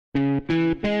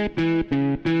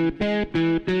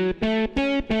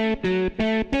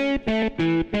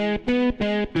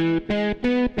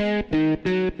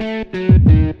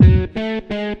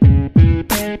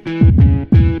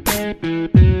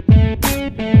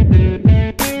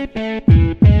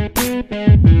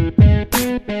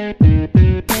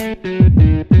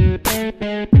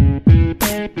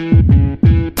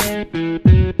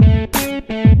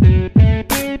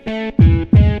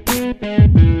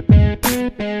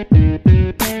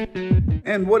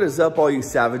And what is up, all you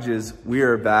savages? We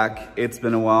are back. It's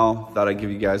been a while. Thought I'd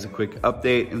give you guys a quick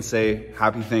update and say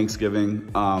happy Thanksgiving.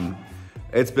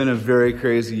 It's been a very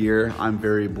crazy year. I'm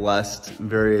very blessed,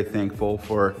 very thankful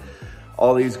for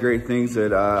all these great things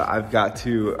that I've got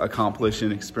to accomplish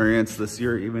and experience this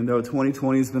year, even though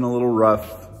 2020 has been a little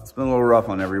rough. It's been a little rough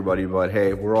on everybody, but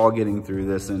hey, we're all getting through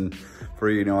this, and for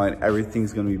you know what,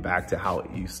 everything's gonna be back to how it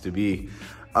used to be.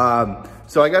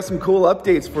 So I got some cool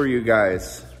updates for you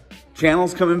guys.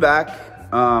 Channel's coming back.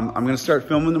 I'm gonna start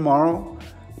filming tomorrow.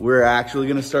 We're actually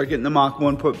gonna start getting the Mach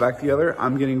 1 put back together.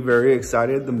 I'm getting very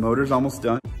excited. The motor's almost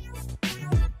done.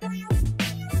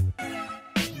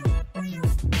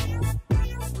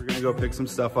 We're gonna go pick some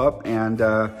stuff up, and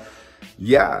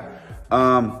yeah.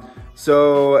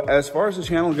 So as far as the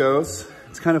channel goes,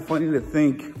 it's kind of funny to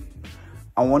think,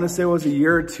 I wanna say it was a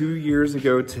year or 2 years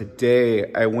ago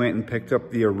today, I went and picked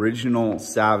up the original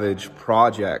Savage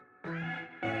project.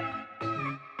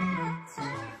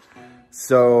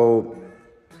 So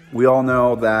we all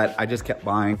know that I just kept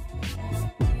buying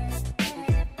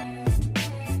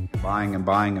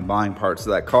parts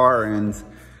of that car, and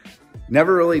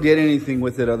never really did anything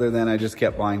with it other than I just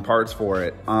kept buying parts for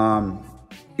it.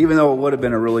 Even though it would have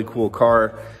been a really cool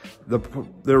car, the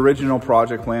original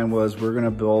project plan was we're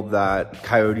gonna build that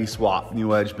Coyote swap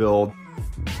New Edge build.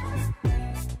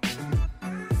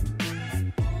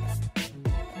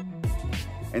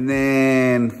 And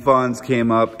then funds came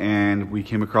up and we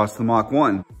came across the Mach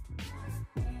 1.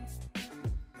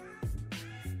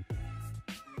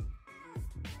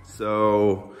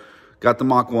 So got the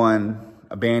Mach 1,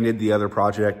 abandoned the other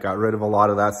project, got rid of a lot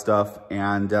of that stuff,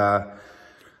 and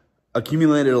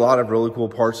accumulated a lot of really cool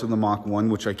parts of the Mach 1,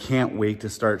 which I can't wait to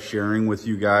start sharing with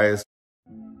you guys.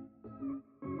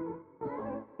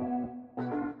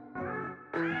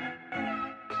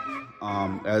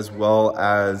 As well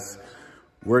as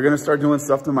we're gonna start doing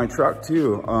stuff to my truck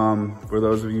too. For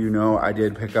those of you who know, I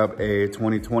did pick up a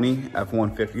 2020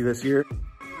 F-150 this year.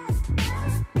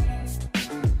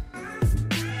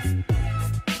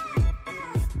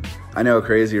 I know,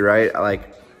 crazy, right?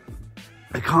 Like,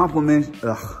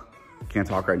 can't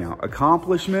talk right now.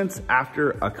 Accomplishments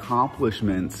after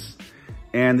accomplishments.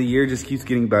 And the year just keeps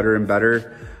getting better and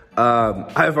better.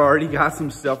 I've already got some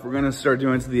stuff we're gonna start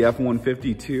doing to the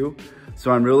F-150 too. So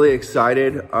I'm really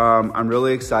excited. I'm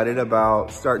really excited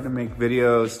about starting to make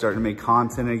videos, starting to make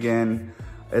content again.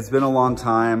 It's been a long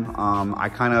time. I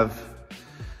kind of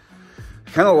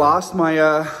lost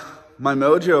my my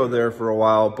mojo there for a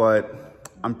while, but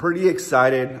I'm pretty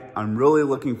excited. I'm really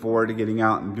looking forward to getting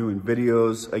out and doing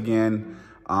videos again.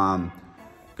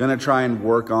 Gonna try and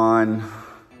work on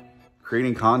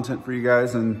creating content for you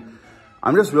guys, and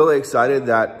I'm just really excited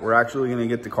that we're actually gonna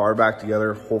get the car back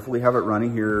together. Hopefully have it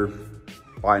running here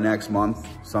by next month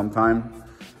sometime.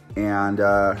 And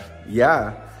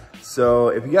yeah, so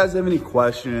if you guys have any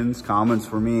questions, comments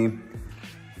for me,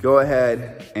 go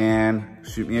ahead and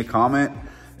shoot me a comment.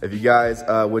 If you guys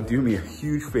would do me a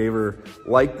huge favor,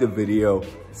 like the video,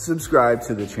 subscribe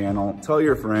to the channel, tell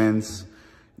your friends.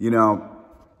 You know,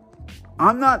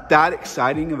 I'm not that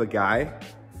exciting of a guy,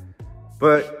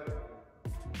 but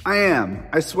I am,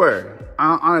 I swear.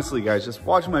 Honestly, guys, just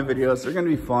watch my videos. They're gonna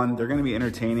be fun, they're gonna be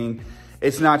entertaining.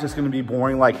 It's not just gonna be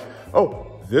boring, like,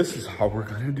 oh, this is how we're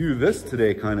gonna do this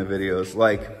today kind of videos.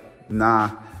 Like, nah,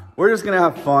 we're just gonna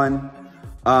have fun.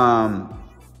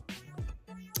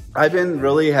 I've been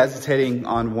really hesitating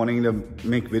on wanting to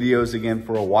make videos again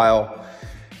for a while.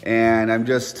 And I'm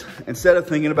just, instead of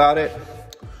thinking about it,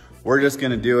 we're just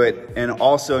gonna do it. And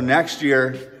also next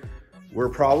year, we're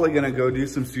probably gonna go do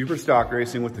some super stock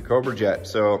racing with the Cobra Jet.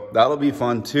 So that'll be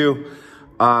fun too.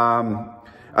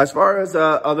 As far as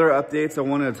other updates I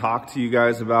wanted to talk to you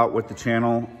guys about with the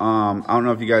channel, I don't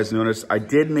know if you guys noticed, I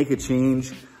did make a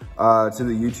change to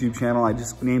the YouTube channel. I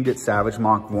just named it Savage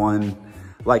Mach 1,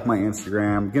 like my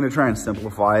Instagram. I'm gonna try and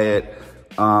simplify it.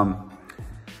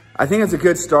 I think it's a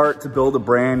good start to build a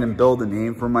brand and build a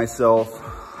name for myself.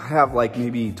 I have like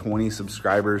maybe 20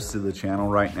 subscribers to the channel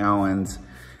right now, and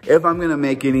if I'm gonna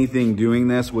make anything doing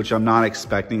this, which I'm not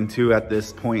expecting to at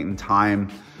this point in time,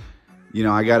 you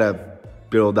know, I gotta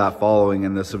build that following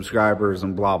and the subscribers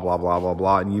and blah, blah, blah, blah,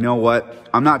 blah. And you know what?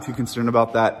 I'm not too concerned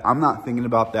about that. I'm not thinking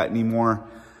about that anymore.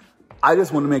 I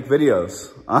just want to make videos.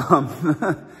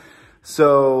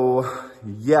 So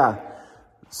yeah.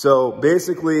 So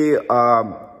basically,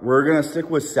 we're going to stick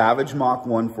with Savage Mach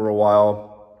 1 for a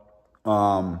while.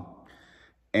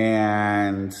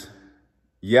 And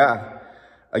yeah,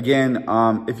 again,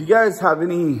 if you guys have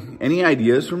any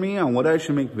ideas for me on what I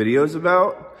should make videos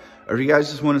about, or if you guys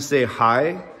just want to say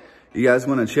hi, you guys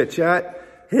want to chit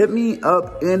chat, hit me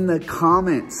up in the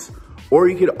comments. Or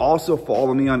you could also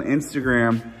follow me on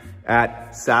Instagram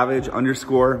at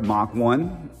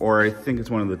savage_Mach1, or I think it's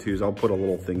one of the twos. I'll put a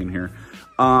little thing in here.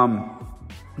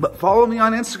 But follow me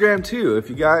on Instagram too. If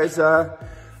you guys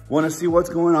want to see what's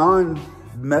going on,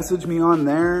 message me on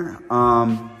there.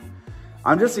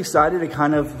 I'm just excited to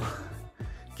kind of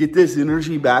get this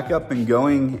energy back up and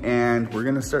going, and we're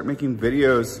gonna start making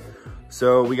videos.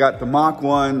 So we got the Mach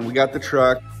 1, we got the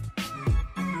truck.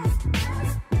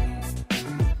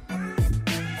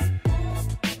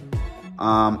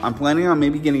 I'm planning on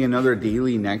maybe getting another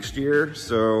daily next year,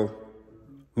 so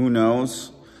who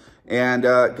knows? And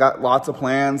got lots of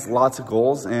plans, lots of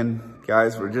goals, and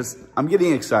guys, I'm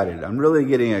getting excited. I'm really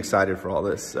getting excited for all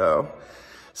this, so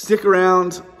stick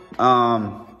around.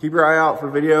 Keep your eye out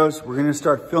for videos. We're gonna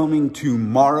start filming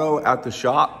tomorrow at the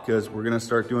shop because we're gonna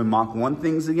start doing Mach 1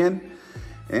 things again.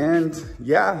 And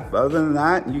yeah, other than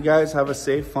that, you guys have a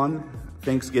safe, fun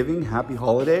Thanksgiving, happy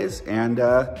holidays, and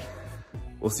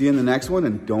we'll see you in the next one,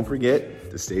 and don't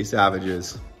forget to stay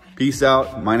savages. Peace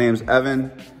out. My name's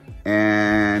Evan,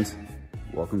 and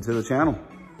welcome to the channel.